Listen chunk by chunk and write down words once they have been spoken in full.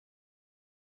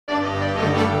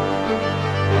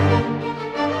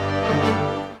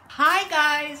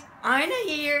Ina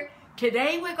here.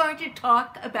 Today we're going to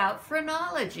talk about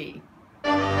phrenology.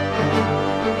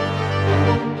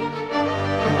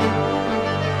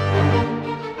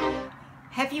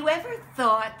 Have you ever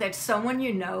thought that someone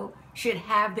you know should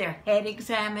have their head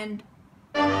examined?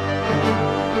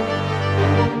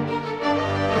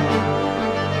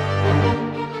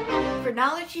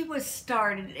 Phrenology was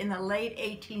started in the late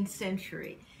 18th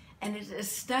century and is a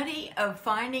study of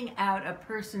finding out a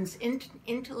person's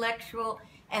intellectual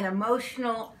and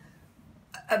emotional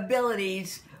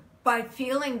abilities by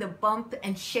feeling the bump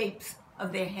and shapes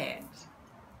of their heads.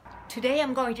 Today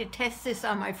I'm going to test this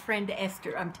on my friend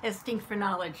Esther. I'm testing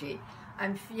phrenology.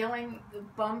 I'm feeling the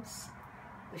bumps,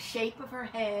 the shape of her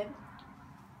head.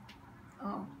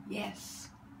 Oh, yes.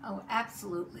 Oh,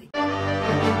 absolutely.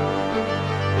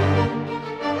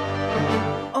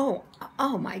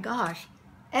 Oh my gosh.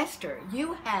 Esther,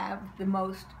 you have the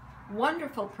most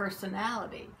wonderful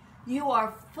personality. You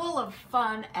are full of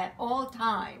fun at all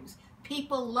times.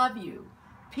 People love you.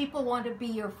 People want to be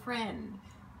your friend.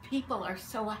 People are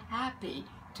so happy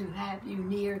to have you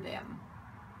near them.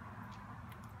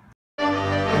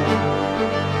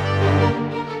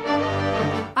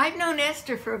 I've known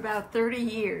Esther for about 30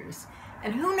 years,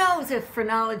 and who knows if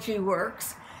phrenology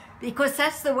works, because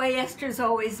that's the way Esther's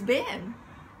always been.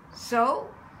 So,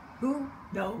 who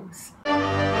knows?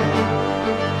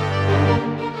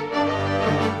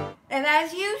 And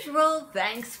as usual,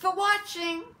 thanks for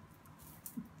watching.